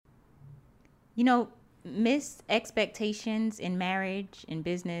you know, missed expectations in marriage, in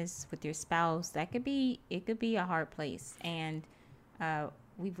business, with your spouse, it could be a hard place. And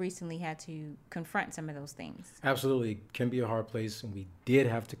we've recently had to confront some of those things. Absolutely. It can be a hard place, and we did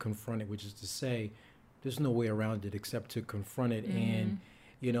have to confront it, which is to say, there's no way around it except to confront it. And,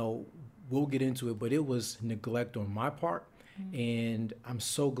 we'll get into it, but it was neglect on my part. And I'm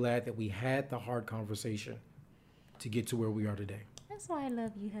so glad that we had the hard conversation to get to where we are today. That's why I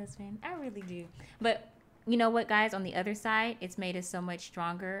love you, husband. I really do. But you know what, guys? On the other side, it's made us so much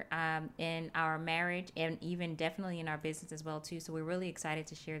stronger in our marriage and even definitely in our business as well, too. So we're really excited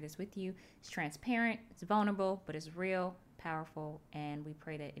to share this with you. It's transparent, it's vulnerable, but it's real, powerful, and we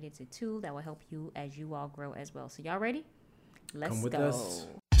pray that it is a tool that will help you as you all grow as well. So y'all ready? Let's Come with go. us.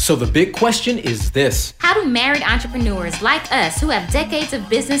 So the big question is this. How do married entrepreneurs like us who have decades of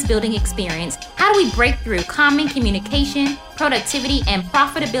business building experience, how do we break through common communication, productivity, and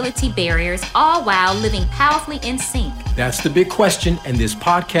profitability barriers, all while living powerfully in sync? That's the big question, and this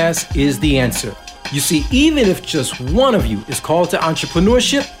podcast is the answer. You see, even if just one of you is called to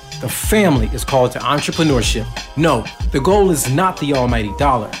entrepreneurship, the family is called to entrepreneurship. No, the goal is not the almighty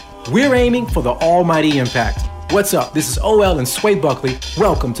dollar. We're aiming for the almighty impact. What's up? This is OL and Sway Buckley.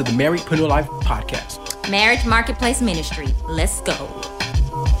 Welcome to the Marriedpreneur Life Podcast. Marriage Marketplace Ministry. Let's go.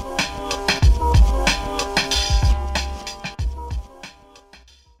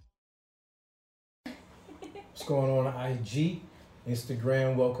 What's going on IG,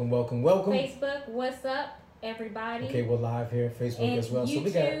 Instagram? Welcome. Facebook, what's up, everybody? Okay, we're live here at Facebook and as well.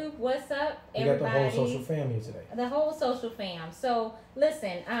 YouTube, So what's up, we everybody? got the whole social family today. The whole social fam. So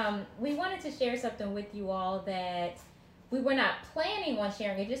listen, we wanted to share something with you all that we were not planning on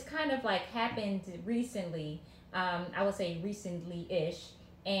sharing. It just kind of like happened recently. I would say recently-ish.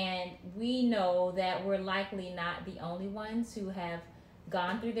 And we know that we're likely not the only ones who have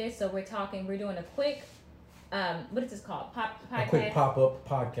gone through this. So we're doing a quick, what is this called? A quick pop-up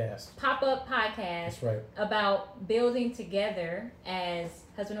podcast. Pop-up podcast. That's right. About building together as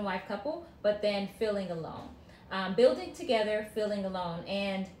husband and wife couple, but then feeling alone. Building together, feeling alone.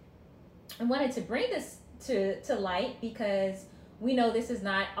 And I wanted to bring this to light because we know this is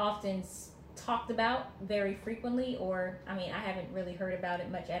not often talked about very frequently, or I haven't really heard about it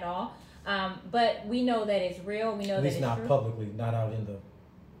much at all. But we know that it's real. We know at least that it's not true. publicly, not out in the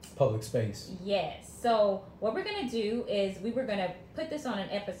public space. Yes. So what we're gonna do is we were gonna put this on an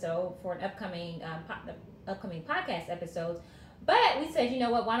episode for an upcoming upcoming podcast episodes. But we said, you know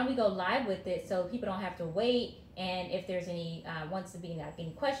what? Why don't we go live with it so people don't have to wait? And if there's any wants to be like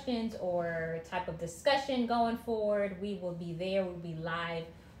any questions or type of discussion going forward, we will be there. We'll be live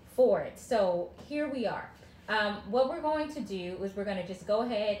for it. So here we are. What we're going to do is we're going to just go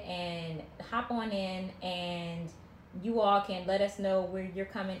ahead and hop on in, and you all can let us know where you're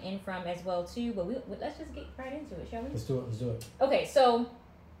coming in from as well too. But let's just get right into it, shall we? Let's do it. Okay, so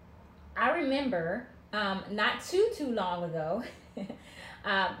I remember not too long ago,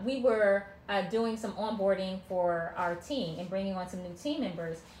 we were doing some onboarding for our team and bringing on some new team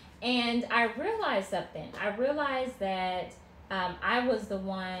members. And I realized something. I realized that I was the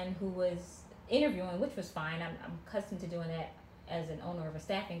one who was interviewing, which was fine. I'm accustomed to doing that as an owner of a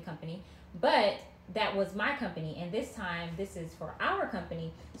staffing company. But that was my company. And this time, this is for our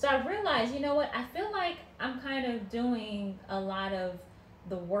company. So I realized, you know what? I feel like I'm kind of doing a lot of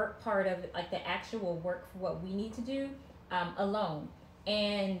the work part of it, like the actual work for what we need to do alone.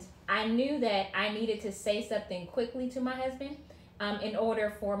 And I knew that I needed to say something quickly to my husband in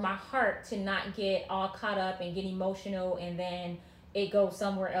order for my heart to not get all caught up and get emotional and then it goes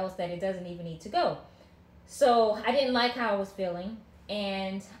somewhere else that it doesn't even need to go. So I didn't like how I was feeling.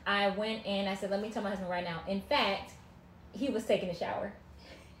 And I went and I said, let me tell my husband right now. In fact, he was taking a shower.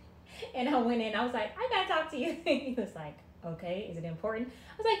 And I went in, I was like, I gotta talk to you. He was like, okay, is it important?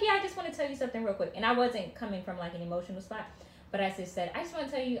 I was like, yeah, I just want to tell you something real quick. And I wasn't coming from like an emotional spot, but I just said, I just want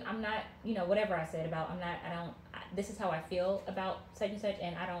to tell you, I'm not, whatever I said about, this is how I feel about such and such,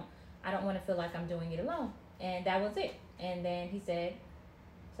 and I don't want to feel like I'm doing it alone. And that was it. And then he said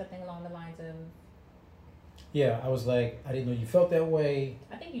something along the lines of, yeah, I was like, I didn't know you felt that way.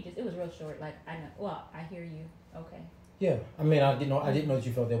 I think it was real short. Like, I know, well, I hear you. Okay. Yeah, I didn't know that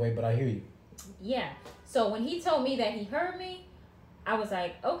you felt that way, but I hear you. Yeah. So when he told me that he heard me, I was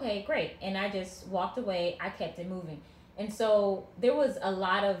like, okay, great. And I just walked away. I kept it moving. And so there were a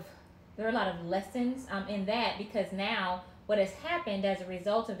lot of lessons in that, because now what has happened as a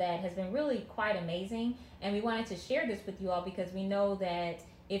result of that has been really quite amazing. And we wanted to share this with you all because we know that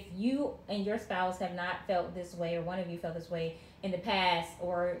if you and your spouse have not felt this way, or one of you felt this way in the past,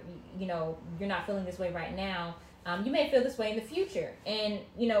 or you're not feeling this way right now, You may feel this way in the future. And,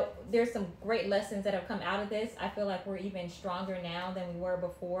 there's some great lessons that have come out of this. I feel like we're even stronger now than we were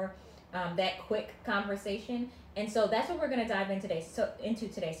before that quick conversation. And so that's what we're going to dive into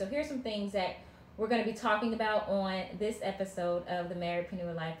today. So here's some things that we're going to be talking about on this episode of the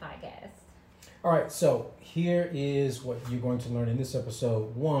Marriedpreneur Life podcast. All right, so here is what you're going to learn in this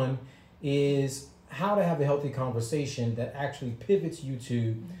episode. One is how to have a healthy conversation that actually pivots you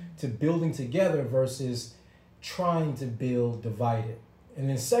to building together versus trying to build divided. And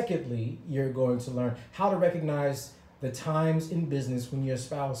then secondly, you're going to learn how to recognize the times in business when your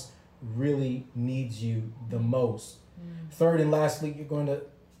spouse really needs you the most. Third and lastly, you're going to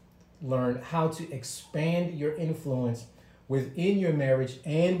learn how to expand your influence within your marriage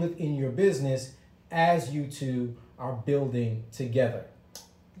and within your business as you two are building together.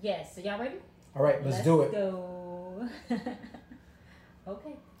 Yes, so y'all ready? All right, let's do it. Go.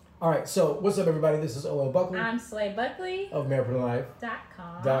 Okay. All right, so what's up, everybody? This is O.L. Buckley. I'm Slay Buckley. Of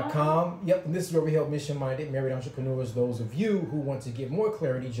MarriedpreneurLife.com. Yep, and this is where we help mission-minded married entrepreneurs, those of you who want to get more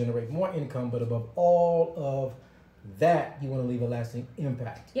clarity, generate more income, but above all of that, you want to leave a lasting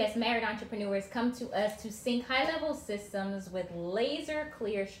impact. Yes, married entrepreneurs come to us to sync high-level systems with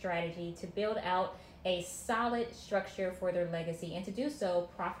laser-clear strategy to build out a solid structure for their legacy and to do so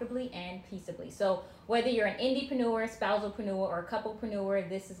profitably and peaceably. So whether you're an indiepreneur, spousalpreneur, or couplepreneur,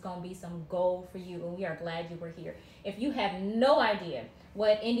 this is going to be some gold for you, and we are glad you were here. If you have no idea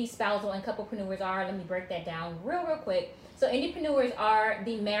what indie, spousal, and couplepreneurs are, let me break that down real quick. So indiepreneurs are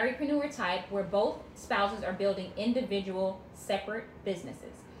the marriedpreneur type where both spouses are building individual, separate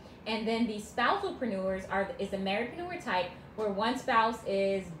businesses. And then the spousalpreneurs is the marriedpreneur type where one spouse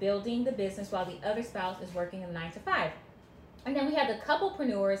is building the business while the other spouse is working a 9-to-5. And then we have the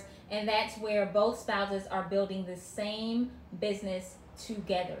couplepreneurs, and that's where both spouses are building the same business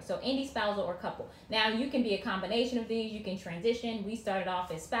together. So indie, spousal, or couple. Now you can be a combination of these. You can transition. We started off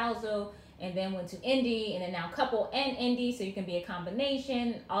as spousal and then went to indie, and then now couple and indie. So you can be a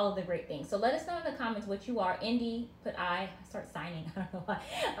combination, all of the great things. So let us know in the comments what you are. Indie, put I start signing, I don't know why.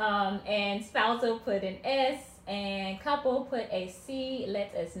 And spousal, put an S, and couple, put a C.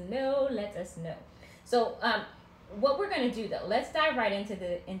 Let us know. So what we're going to do though, let's dive right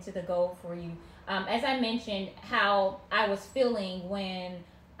into the goal for you. As I mentioned, how I was feeling when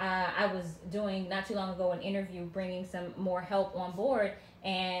I was doing not too long ago an interview, bringing some more help on board,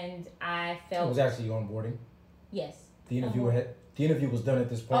 and I felt it was actually onboarding. Yes. The interview was done at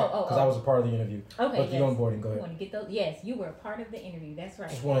this point because I was a part of the interview. Okay. But the onboarding, go ahead. You want to get those? Yes, you were a part of the interview. That's right.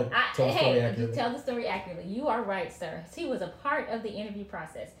 Just want to tell the story accurately. You tell the story accurately. You are right, sir. He was a part of the interview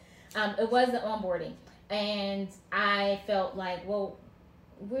process. It was the onboarding, and I felt like, well,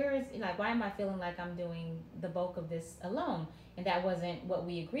 why am I feeling like I'm doing the bulk of this alone? And that wasn't what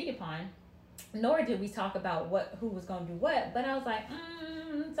we agreed upon, nor did we talk about who was going to do what. But I was like,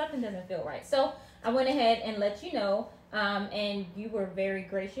 something doesn't feel right. So I went ahead and let you know, and you were very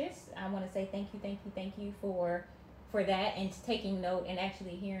gracious. I want to say thank you for that, and taking note and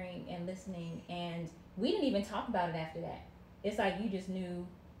actually hearing and listening. And we didn't even talk about it after that. It's like you just knew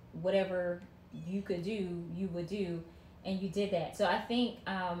whatever you could do, you would do, and you did that. So I think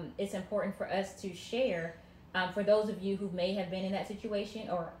it's important for us to share, for those of you who may have been in that situation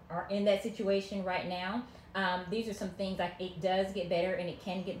or are in that situation right now. These are some things, like, it does get better and it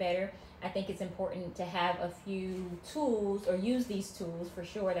can get better. I think it's important to have a few tools, or use these tools for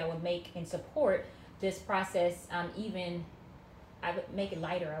sure, that would make and support this process. Even I would make it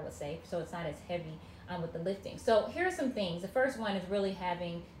lighter, I would say, so it's not as heavy with the lifting. So here are some things. The first one is really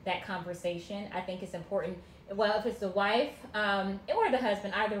having that conversation. I think it's important. Well, if it's the wife or the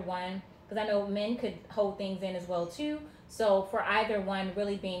husband, either one, because I know men could hold things in as well too. So for either one,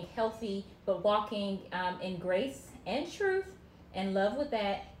 really being healthy, but walking in grace and truth and love with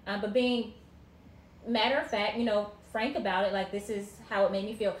that, but being matter of fact, frank about it. Like, this is how it made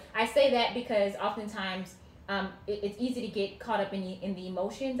me feel. I say that because oftentimes it's easy to get caught up in the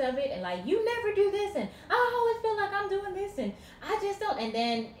emotions of it, and like, you never do this, and I always feel like I'm doing this, and I just don't. And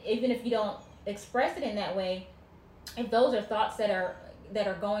then even if you don't express it in that way, if those are thoughts that are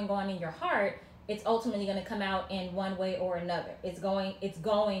going on in your heart, it's ultimately going to come out in one way or another. It's going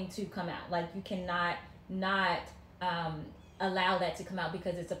to come out. Like, you cannot not allow that to come out,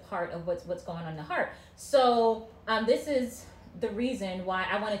 because it's a part of what's going on in the heart. So this is the reason why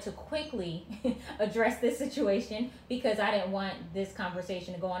I wanted to quickly address this situation, because I didn't want this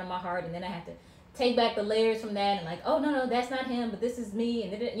conversation to go on in my heart, and then I have to take back the layers from that, and like, oh no, that's not him, but this is me.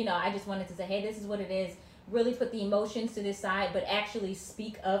 And then, I just wanted to say, hey, this is what it is. Really put the emotions to this side, but actually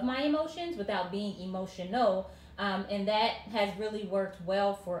speak of my emotions without being emotional, And that has really worked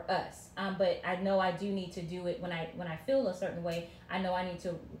well for us. But I know I do need to do it when I feel a certain way. I know I need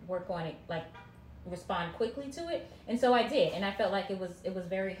to work on it, like respond quickly to it, and so I did, and I felt like it was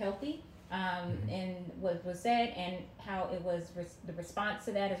very healthy. And what was said and how it was the response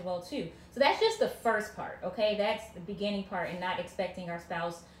to that as well too. So that's just the first part, okay? That's the beginning part, and not expecting our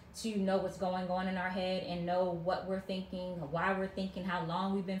spouse to know what's going on in our head and know what we're thinking, why we're thinking, how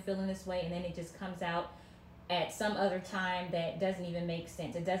long we've been feeling this way, and then it just comes out at some other time that doesn't even make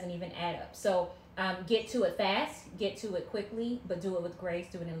sense. It doesn't even add up. So get to it fast, get to it quickly, but do it with grace,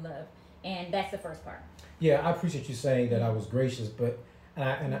 do it in love, and that's the first part. Yeah, I appreciate you saying that I was gracious, but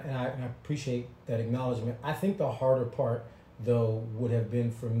and I appreciate that acknowledgement. I think the harder part, though, would have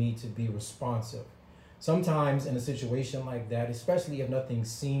been for me to be responsive. Sometimes in a situation like that, especially if nothing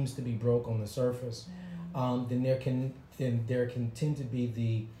seems to be broke on the surface, then there can tend to be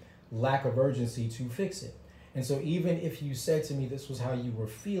the lack of urgency to fix it. And so even if you said to me this was how you were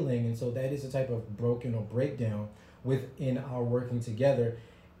feeling, and so that is a type of broken or breakdown within our working together,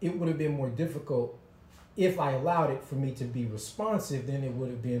 it would have been more difficult if I allowed it for me to be responsive than it would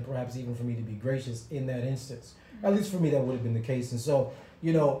have been perhaps even for me to be gracious in that instance. At least for me, that would have been the case. And so,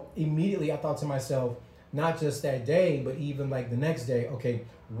 immediately I thought to myself, not just that day, but even like the next day, okay,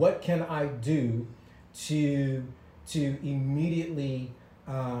 what can I do to immediately,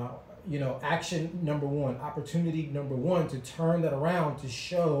 action number one, opportunity number one, to turn that around, to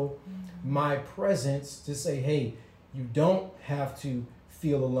show my presence, to say, hey, you don't have to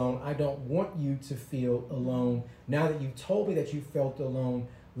feel alone. I don't want you to feel alone. Now that you've told me that you felt alone,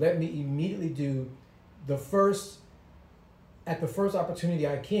 let me immediately do at the first opportunity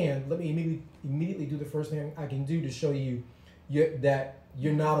I can, let me immediately do the first thing I can do to show you that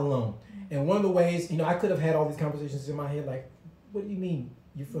you're not alone. And one of the ways, I could have had all these conversations in my head, like, what do you mean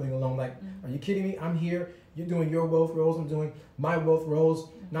you're feeling alone? Like, are you kidding me? I'm here. You're doing your wealth roles. I'm doing my wealth roles,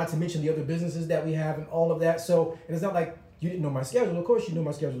 not to mention the other businesses that we have and all of that. So, and it's not like you didn't know my schedule. Of course you knew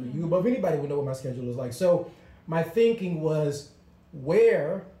my schedule. You above anybody would know what my schedule is like. So my thinking was,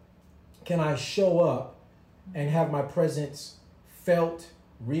 where can I show up and have my presence felt,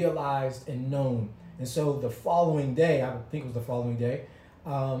 realized, and known? And so the following day, I think it was the following day,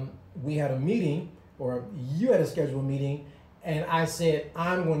 we had a meeting, or you had a scheduled meeting, and I said,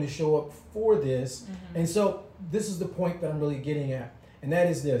 I'm going to show up for this. And so this is the point that I'm really getting at. And that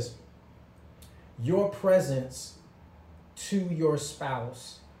is this: your presence to your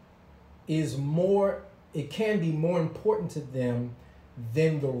spouse it can be more important to them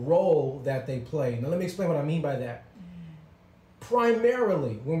than the role that they play. Now let me explain what I mean by that.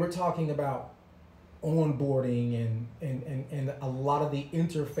 Primarily, when we're talking about onboarding and a lot of the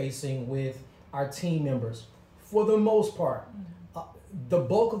interfacing with our team members, for the most part, the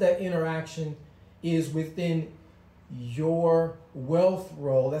bulk of that interaction is within your wealth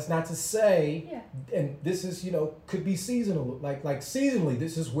role. That's not to say, and this is, could be seasonal, like seasonally,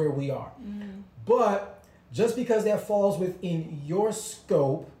 this is where we are. But just because that falls within your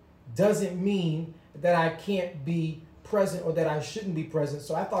scope doesn't mean that I can't be present or that I shouldn't be present.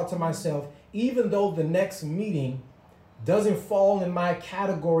 So I thought to myself, even though the next meeting doesn't fall in my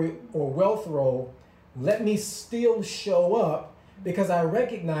category or wealth role, let me still show up, because I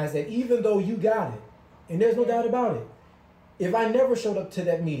recognize that even though you got it, and there's no doubt about it, if I never showed up to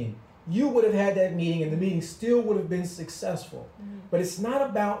that meeting, you would have had that meeting and the meeting still would have been successful. But it's not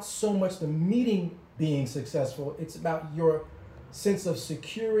about so much the meeting being successful, it's about your sense of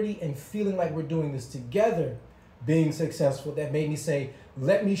security and feeling like we're doing this together being successful that made me say,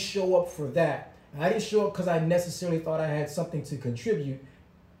 let me show up for that. And I didn't show up because I necessarily thought I had something to contribute,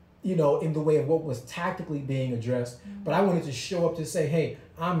 in the way of what was tactically being addressed. But I wanted to show up to say, hey,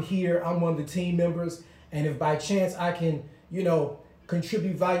 I'm here, I'm one of the team members, and if by chance I can,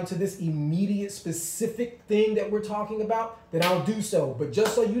 contribute value to this immediate specific thing that we're talking about, then I'll do so. But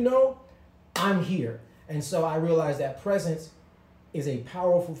just so you know, I'm here. And so I realized that presence is a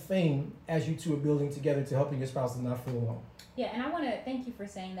powerful thing as you two are building together to helping your spouse to not feel alone. Yeah, and I want to thank you for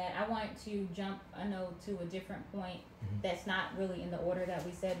saying that. I want to jump, to a different point that's not really in the order that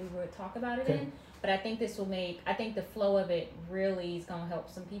we said we would talk about it in. But I think I think the flow of it really is going to help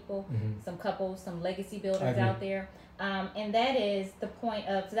some people, some couples, some legacy builders out there. And that is the point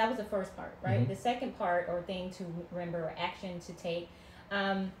of, so that was the first part, right? The second part, or thing to remember, or action to take,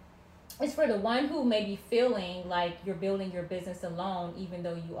 it's for the one who may be feeling like you're building your business alone, even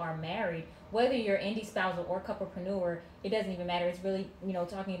though you are married. Whether you're indie spousal or couplepreneur, it doesn't even matter. It's really,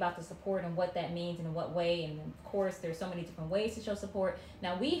 talking about the support and what that means and in what way. And of course, there's so many different ways to show support.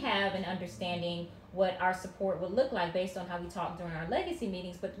 Now, we have an understanding what our support would look like based on how we talked during our legacy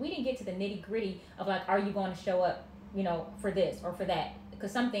meetings, but we didn't get to the nitty gritty of like, are you going to show up, for this or for that?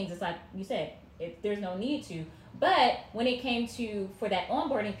 Because some things, it's like you said, there's no need to. But when it came to, for that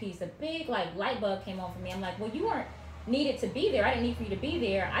onboarding piece, a big like light bulb came on for me. I'm like, well, you weren't needed to be there. I didn't need for you to be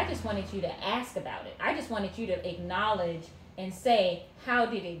there. I just wanted you to ask about it. I just wanted you to acknowledge and say, how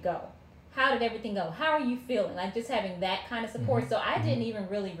did it go? How did everything go? How are you feeling? Like just having that kind of support. So I didn't even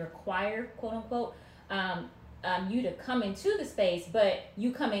really require, quote unquote, you to come into the space, but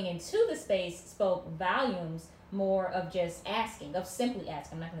you coming into the space spoke volumes more of just asking, of simply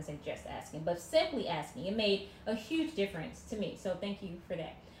asking. I'm not going to say just asking, but simply asking. It made a huge difference to me. So thank you for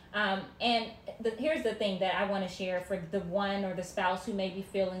that. And here's the thing that I want to share for the one or the spouse who may be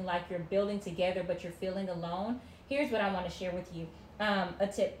feeling like you're building together, but you're feeling alone. Here's what I want to share with you. A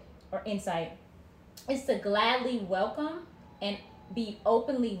tip or insight is to gladly welcome and be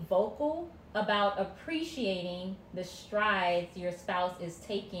openly vocal about appreciating the strides your spouse is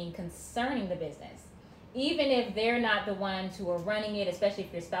taking concerning the business. Even if they're not the ones who are running it, especially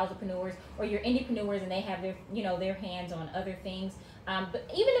if you're spousalpreneurs or you're indiepreneurs and they have their, their hands on other things. But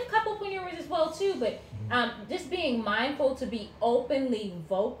even if couplepreneurs as well too, but just being mindful to be openly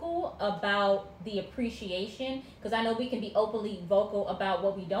vocal about the appreciation, because I know we can be openly vocal about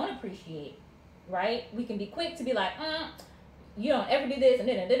what we don't appreciate, right? We can be quick to be like, you don't ever do this, and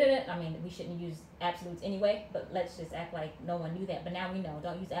da-da-da-da-da. I mean, we shouldn't use absolutes anyway, but let's just act like no one knew that. But now we know,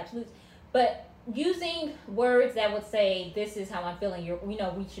 don't use absolutes. But using words that would say, this is how I'm feeling, we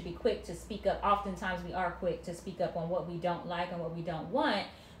should be quick to speak up. Oftentimes we are quick to speak up on what we don't like and what we don't want.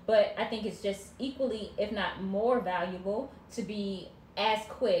 But I think it's just equally, if not more valuable, to be as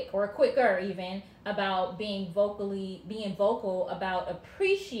quick or quicker even about being vocal about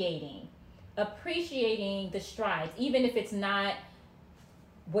appreciating the strides, even if it's not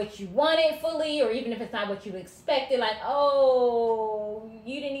what you wanted fully, or even if it's not what you expected, like, oh,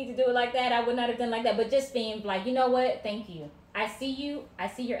 you didn't need to do it like that, I would not have done like that, but just being like, you know what, thank you, I see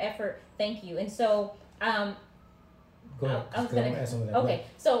your effort, thank you. And so go ahead. I was gonna add some of that. Okay,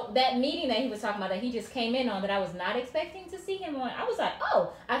 so that meeting that he was talking about that he just came in on, that I was not expecting to see him on, I was like,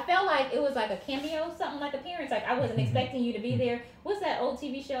 oh, I felt like it was like a cameo, something like appearance, like I wasn't expecting you to be there. What's that old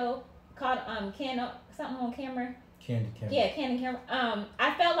TV show called something on camera? Candid Camera. Yeah, Candid Camera.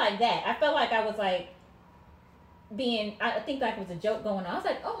 I felt like that. I felt like I was like I think like it was a joke going on. I was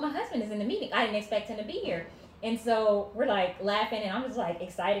like, oh, my husband is in the meeting. I didn't expect him to be here. And so we're like laughing, and I'm just like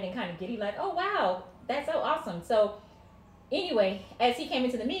excited and kind of giddy, like, oh wow, that's so awesome. So anyway, as he came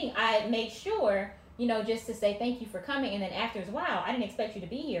into the meeting, I made sure, just to say thank you for coming. And then afterwards, wow, I didn't expect you to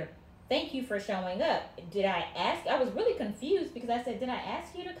be here. Thank you for showing up. Did I ask? I was really confused because I said, did I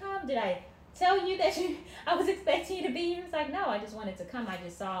ask you to come? Did I tell you that I was expecting you to be here? It's like, no, I just wanted to come. I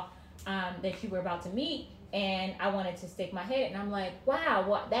just saw that you were about to meet, and I wanted to stick my head. And I'm like,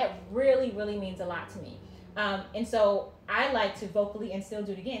 wow, that really, really means a lot to me. And so I like to vocally, and still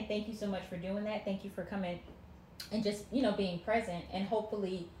do it again, thank you so much for doing that. Thank you for coming and just, being present. And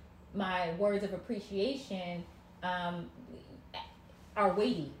hopefully my words of appreciation are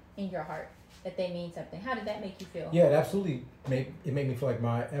weighty in your heart, that they mean something. How did that make you feel? Yeah, it absolutely made me feel like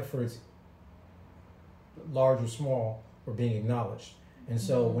my efforts, large or small, were being acknowledged. And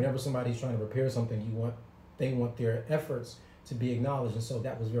so whenever somebody's trying to repair something, they want their efforts to be acknowledged. And so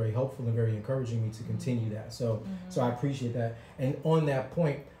that was very helpful and very encouraging me to continue that. So I appreciate that. And on that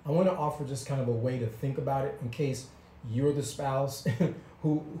point, I want to offer just kind of a way to think about it in case you're the spouse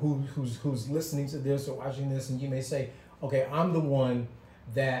who's listening to this or watching this, and you may say, okay, I'm the one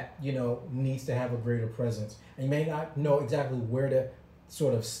that needs to have a greater presence, and you may not know exactly where to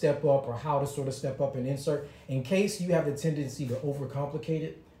sort of step up or how to sort of step up and insert. In case you have the tendency to overcomplicate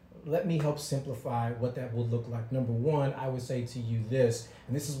it, let me help simplify what that will look like. Number one, I would say to you this,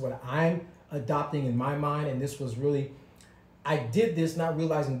 and this is what I'm adopting in my mind, and this was really, I did this not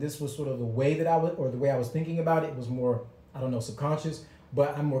realizing this was sort of the way that the way I was thinking about it. It was more, subconscious,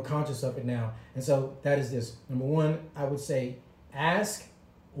 but I'm more conscious of it now. And so that is this. Number one, I would say ask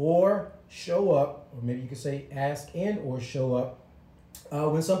or show up, or maybe you could say ask and or show up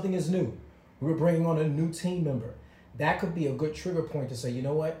when something is new. We're bringing on a new team member. That could be a good trigger point to say, you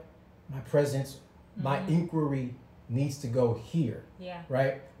know what? My presence, my inquiry needs to go here. Yeah.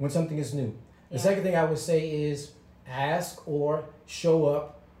 Right? When something is new. The second thing I would say is ask or show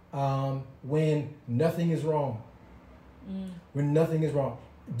up when nothing is wrong. When nothing is wrong.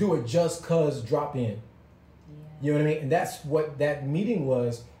 do it just cause drop in. Yeah. You know what I mean? And that's what that meeting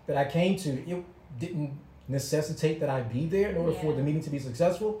was that I came to. It didn't necessitate that I be there in order for the meeting to be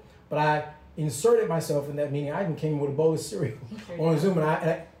successful, but I inserted myself in that meeting. I even came with a bowl of cereal on Zoom,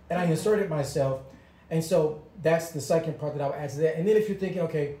 and I inserted myself. And so that's the second part that I would add to that. And then if you're thinking,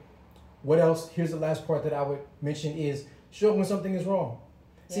 okay, what else? Here's the last part that I would mention is show up when something is wrong.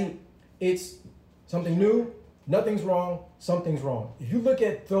 Yeah. See, it's something new, nothing's wrong, something's wrong. If you look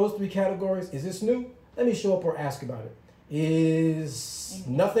at those three categories, is this new? Let me show up or ask about it. Is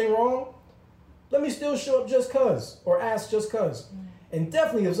nothing wrong? Let me still show up just cause or ask just cause. And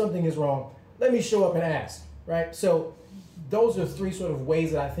definitely if something is wrong, let me show up and ask, right? So those are three sort of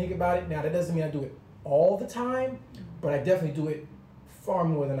ways that I think about it. Now that doesn't mean I do it all the time, but I definitely do it far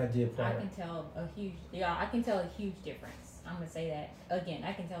more than I did prior. I can tell a huge difference. I'm gonna say that again.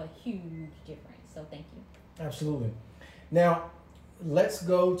 I can tell a huge difference. So thank you. Absolutely. Now let's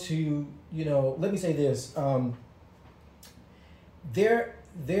go to, let me say this. There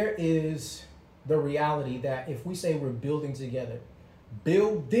is the reality that if we say we're building together,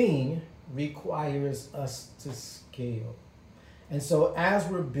 building requires us to scale. And so as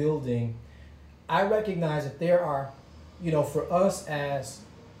we're building, I recognize that there are, for us as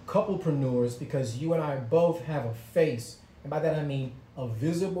couplepreneurs, because you and I both have a face, and by that I mean a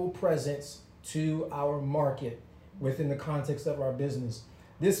visible presence to our market within the context of our business.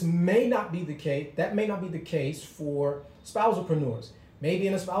 This may not be the case, that may not be the case for spousalpreneurs. Maybe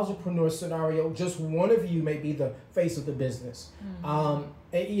in a spousalpreneur scenario, just one of you may be the face of the business. And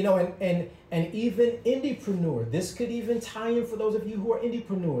even indiepreneur. This could even tie in for those of you who are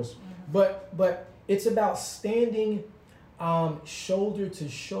indiepreneurs. But it's about standing shoulder to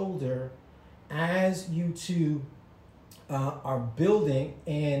shoulder as you two are building,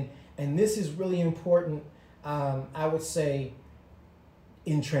 and this is really important. I would say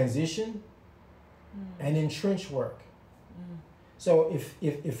in transition and in trench work. So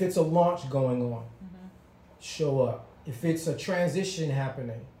if it's a launch going on, show up. If it's a transition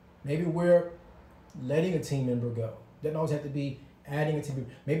happening, maybe we're letting a team member go. Doesn't always have to be adding a team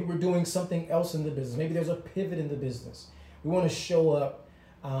member. Maybe we're doing something else in the business. Maybe there's a pivot in the business. We want to show up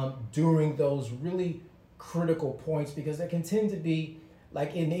during those really critical points, because there can tend to be,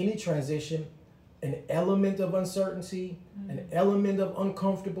 like in any transition, an element of uncertainty, an element of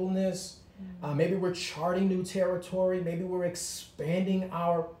uncomfortableness. Maybe we're charting new territory. Maybe we're expanding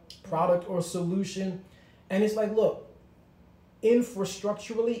our product or solution. And it's like, look,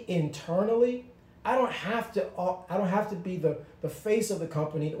 infrastructurally, internally, I don't have to be the face of the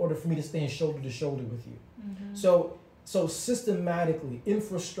company in order for me to stand shoulder to shoulder with you. So systematically,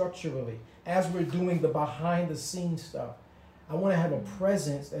 infrastructurally, as we're doing the behind the scenes stuff, I want to have a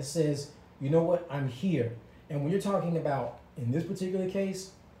presence that says, you know what, I'm here. And when you're talking about, in this particular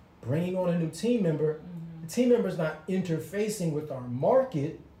case, bringing on a new team member, the team member is not interfacing with our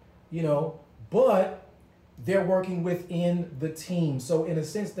market, but they're working within the team. So in a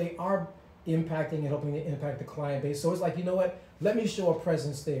sense, they are impacting and helping to impact the client base. So it's like, you know what, let me show a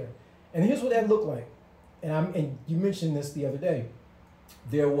presence there. And here's what that looked like. And you mentioned this the other day.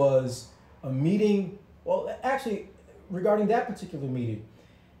 There was a meeting, well, actually, regarding that particular meeting.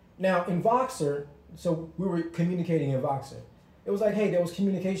 Now, in Voxer, so we were communicating in Voxer. It was like, hey, there was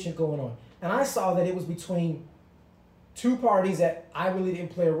communication going on. And I saw that it was between two parties that I really didn't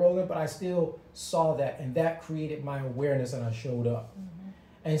play a role in, but I still saw that, and that created my awareness, and I showed up.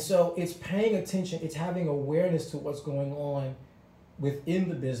 And so it's paying attention, it's having awareness to what's going on within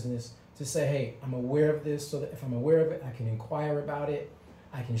the business to say, hey, I'm aware of this, so that if I'm aware of it, I can inquire about it,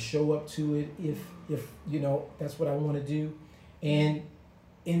 I can show up to it if that's what I want to do. And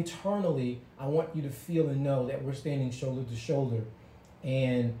internally, I want you to feel and know that we're standing shoulder to shoulder,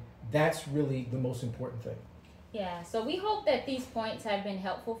 and that's really the most important thing. Yeah, so we hope that these points have been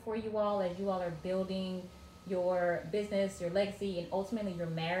helpful for you all as you all are building your business, your legacy, and ultimately your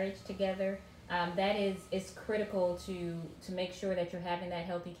marriage together. That is critical to make sure that you're having that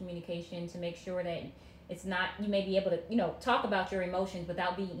healthy communication, to make sure that it's not, you may be able to, talk about your emotions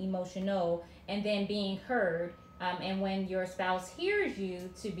without being emotional, and then being heard. And when your spouse hears you,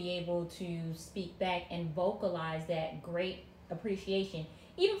 to be able to speak back and vocalize that great appreciation,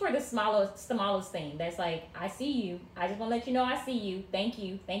 even for the smallest thing. That's like, I see you. I just want to let you know I see you. Thank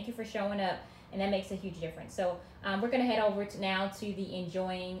you for showing up. And that makes a huge difference. So we're going to head over now to the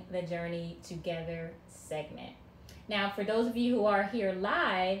Enjoying the Journey Together segment. Now, for those of you who are here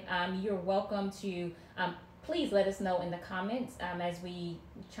live, you're welcome to please let us know in the comments as we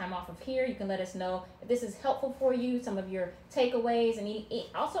chime off of here. You can let us know if this is helpful for you, some of your takeaways, and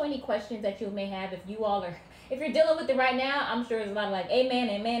also any questions that you may have. If you all are if you're dealing with it right now, I'm sure there's a lot of like, amen,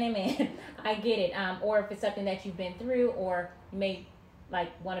 amen, amen. I get it. Or if it's something that you've been through, or you may like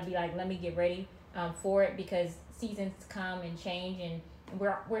want to be like, let me get ready for it, because seasons come and change, and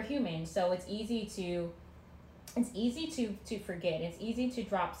we're human, so it's easy to forget. It's easy to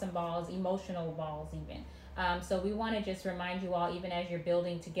drop some balls, emotional balls even. So we want to just remind you all, even as you're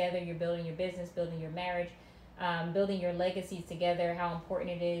building together, you're building your business, building your marriage, building your legacies together, how important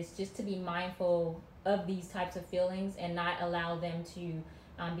it is just to be mindful of these types of feelings and not allow them to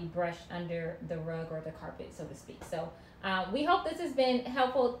be brushed under the rug or the carpet, so to speak. So we hope this has been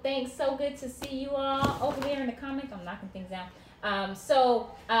helpful. Thanks. So good to see you all over there in the comments. I'm knocking things down.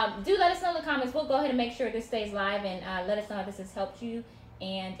 Do let us know in the comments. We'll go ahead and make sure this stays live, and let us know how this has helped you,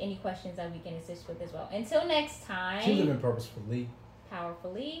 and any questions that we can assist with as well. Until next time, keep living purposefully,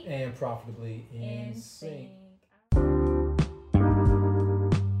 powerfully, and profitably in sync.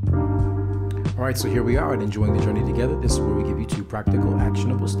 All right, so here we are at Enjoying the Journey Together. This is where we give you 2 practical,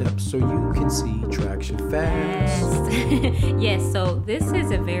 actionable steps so you can see traction fast. Yes, so this is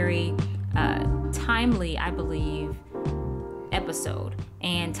a very timely, I believe, episode.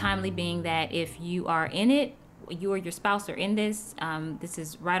 And timely being that if you are in it, you or your spouse are in this, this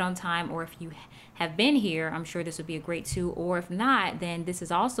is right on time. Or if you have been here, I'm sure this would be a great tool. Or if not, then this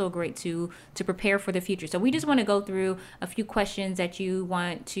is also a great tool to prepare for the future. So we just want to go through a few questions that you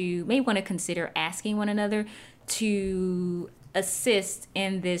may want to consider asking one another to assist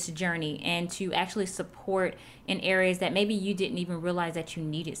in this journey and to actually support in areas that maybe you didn't even realize that you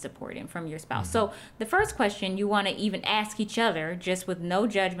needed support in from your spouse. So the first question you want to even ask each other, just with no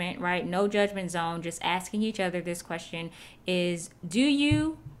judgment, right? No judgment zone, just asking each other this question is, do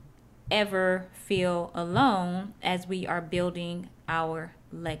you ever feel alone as we are building our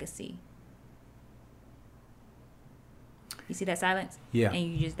legacy? You see that silence? Yeah.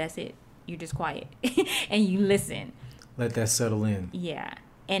 And that's it. You're just quiet and you listen. Let that settle in. Yeah.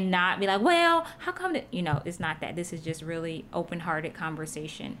 And not be like, well, how come that, it's not that. This is just really open-hearted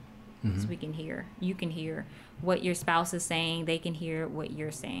conversation. So we can hear, you can hear what your spouse is saying. They can hear what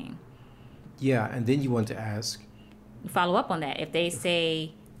you're saying. Yeah. And then you want to ask. Follow up on that. If they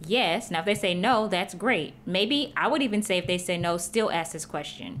say yes, now if they say no, that's great. Maybe I would even say if they say no, still ask this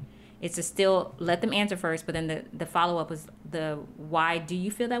question. It's to still let them answer first, but then the follow-up is the why do you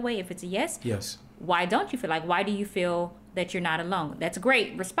feel that way? If it's a yes. Yes. Why don't you feel like, why do you feel that you're not alone? That's a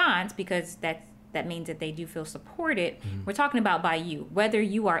great response, because that means that they do feel supported. We're talking about by you. Whether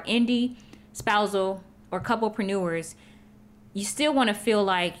you are indie, spousal, or couplepreneurs, you still want to feel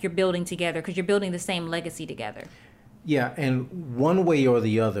like you're building together because you're building the same legacy together. Yeah, and one way or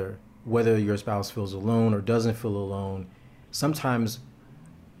the other, whether your spouse feels alone or doesn't feel alone, sometimes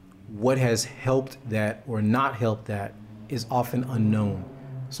what has helped that or not helped that is often unknown.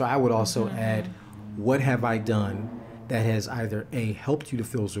 So I would also add, what have I done that has either A, helped you to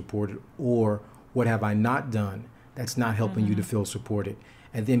feel supported, or what have I not done that's not helping you to feel supported?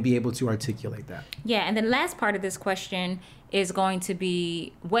 And then be able to articulate that. Yeah, and the last part of this question is going to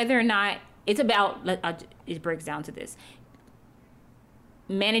be whether or not it's about, it breaks down to this,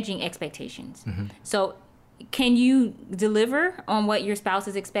 managing expectations. So can you deliver on what your spouse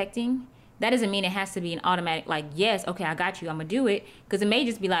is expecting? That doesn't mean it has to be an automatic, like, yes, okay, I got you, I'm gonna do it. Because it may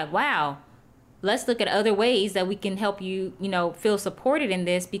just be like, wow, let's look at other ways that we can help you, feel supported in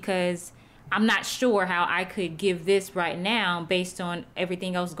this, because I'm not sure how I could give this right now based on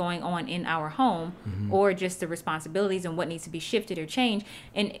everything else going on in our home, or just the responsibilities and what needs to be shifted or changed.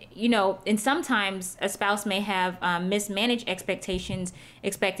 And, and sometimes a spouse may have mismanaged expectations,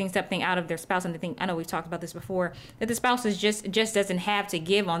 expecting something out of their spouse. And I know we've talked about this before, that the spouse is just doesn't have to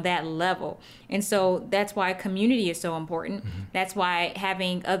give on that level. And so that's why community is so important. That's why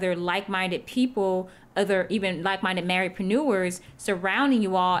having other like-minded people, other even like-minded marriedpreneurs surrounding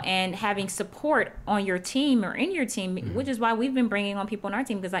you all and having support on your team or in your team, which is why we've been bringing on people on our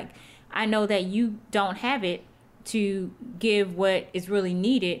team, because I know that you don't have it to give what is really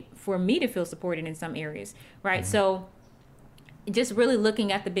needed for me to feel supported in some areas, right? So just really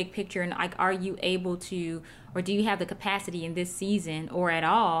looking at the big picture and are you able to, or do you have the capacity in this season or at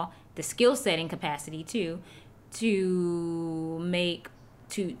all, the skill setting capacity too, to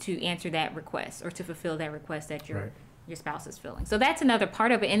answer that request or to fulfill that request that your spouse is feeling. So that's another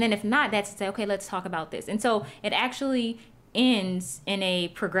part of it. And then if not, that's to say, okay, let's talk about this. And so it actually ends in a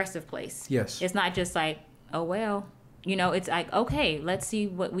progressive place. Yes. It's not just like, oh, well, It's like, okay, let's see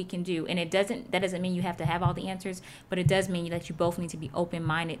what we can do. And that doesn't mean you have to have all the answers, but it does mean that you both need to be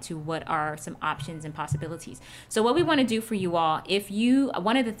open-minded to what are some options and possibilities. So what we want to do for you all,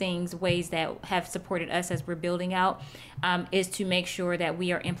 one of the ways that have supported us as we're building out, is to make sure that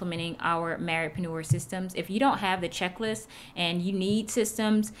we are implementing our Marriedpreneur systems. If you don't have the checklist and you need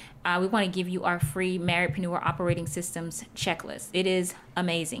systems, we want to give you our free Marriedpreneur operating systems checklist. It is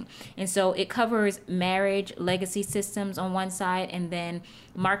amazing. And so it covers marriage legacy systems on one side and then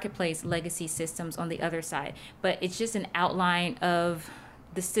marketplace legacy systems on the other side. But it's just an outline of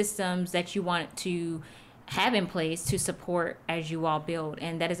the systems that you want to have in place to support as you all build.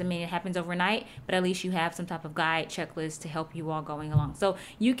 And that doesn't mean it happens overnight, but at least you have some type of guide checklist to help you all going along. So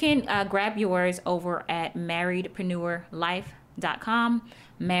you can grab yours over at marriedpreneurlife.com,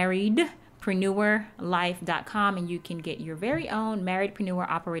 marriedpreneurlife.com, and you can get your very own Marriedpreneur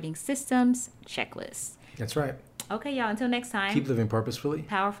operating systems checklist. That's right. Okay, y'all, until next time. Keep living purposefully,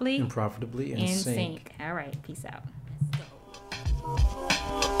 powerfully, and profitably in sync. All right, peace out.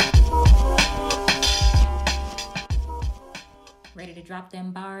 Ready to drop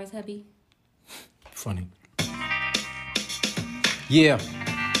them bars, hubby? Funny. Yeah,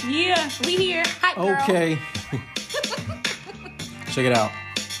 we here. Hype girl. Okay. Check it out.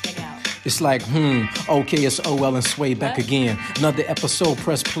 It's like, okay, it's OL and Sway back again. Another episode,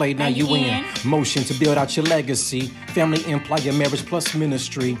 press play, now you in. Motion to build out your legacy. Family, employer, marriage plus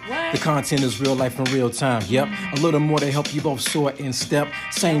ministry. What? The content is real life in real time. Yep, a little more to help you both soar in step.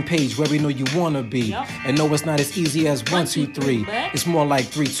 Same page where we know you wanna be. Yep. And no, it's not as easy as 1, 2, 3. But it's more like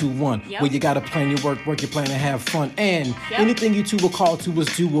 3, 2, 1. Yep. Where you gotta plan your work your plan and have fun. And anything you two will call to is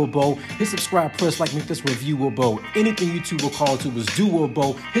doable. Hit subscribe, press like, make this reviewable. Anything you two will call to is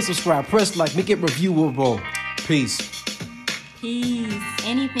doable. Hit subscribe, press like, make it reviewable. Peace.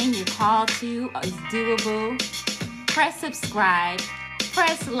 Anything you're called to is doable. Press subscribe,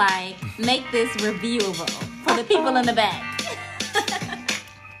 press like, make this reviewable for the people in the back.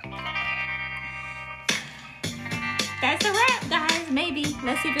 That's a wrap, guys. Maybe.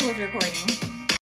 Let's see if it was recording.